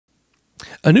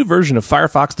A new version of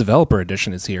Firefox Developer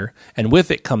Edition is here, and with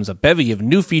it comes a bevy of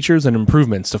new features and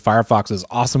improvements to Firefox's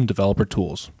awesome developer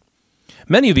tools.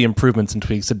 Many of the improvements and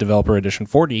tweaks to Developer Edition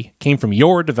 40 came from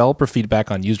your developer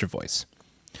feedback on user voice.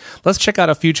 Let's check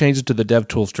out a few changes to the dev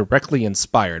tools directly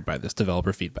inspired by this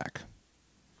developer feedback.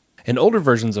 In older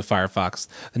versions of Firefox,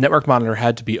 the network monitor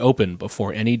had to be open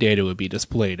before any data would be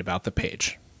displayed about the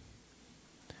page.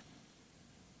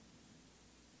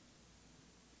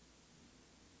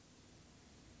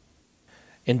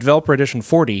 In Developer Edition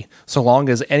 40, so long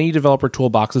as any developer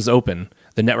toolbox is open,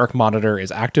 the network monitor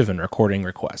is active and recording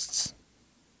requests.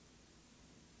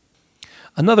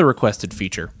 Another requested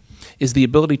feature is the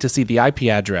ability to see the IP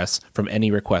address from any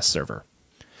request server.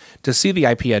 To see the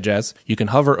IP address, you can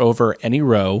hover over any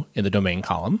row in the domain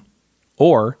column,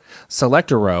 or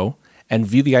select a row and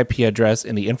view the IP address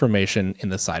in the information in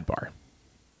the sidebar.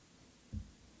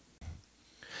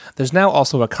 There's now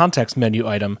also a context menu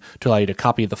item to allow you to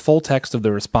copy the full text of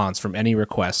the response from any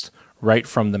request right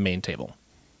from the main table.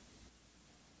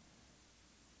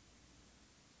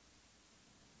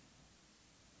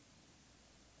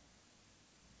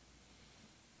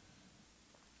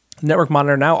 Network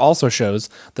Monitor now also shows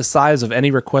the size of any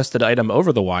requested item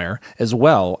over the wire, as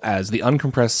well as the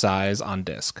uncompressed size on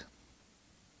disk.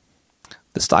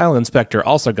 The Style Inspector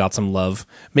also got some love,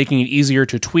 making it easier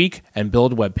to tweak and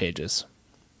build web pages.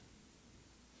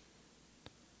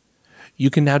 You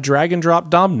can now drag and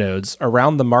drop DOM nodes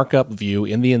around the markup view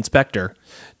in the inspector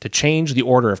to change the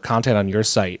order of content on your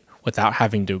site without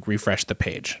having to refresh the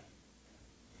page.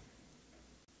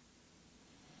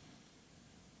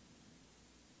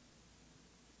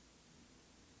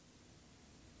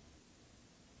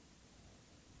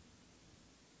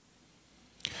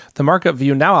 The markup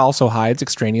view now also hides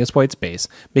extraneous white space,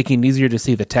 making it easier to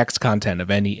see the text content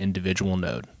of any individual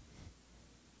node.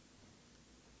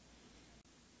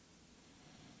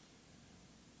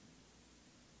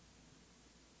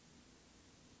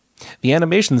 The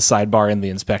animations sidebar in the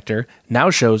inspector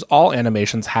now shows all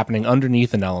animations happening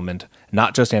underneath an element,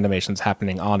 not just animations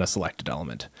happening on a selected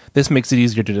element. This makes it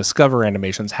easier to discover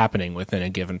animations happening within a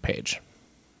given page.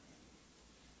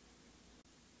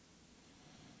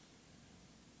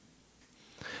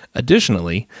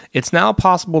 Additionally, it's now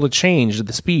possible to change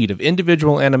the speed of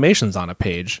individual animations on a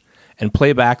page and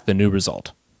play back the new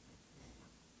result.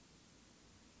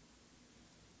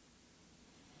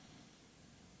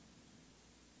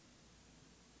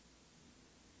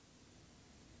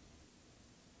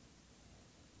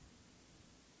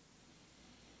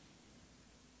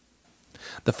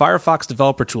 The Firefox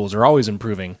developer tools are always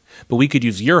improving, but we could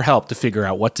use your help to figure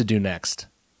out what to do next.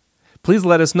 Please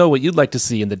let us know what you'd like to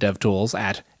see in the dev tools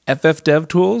at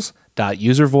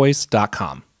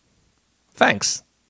ffdevtools.uservoice.com. Thanks.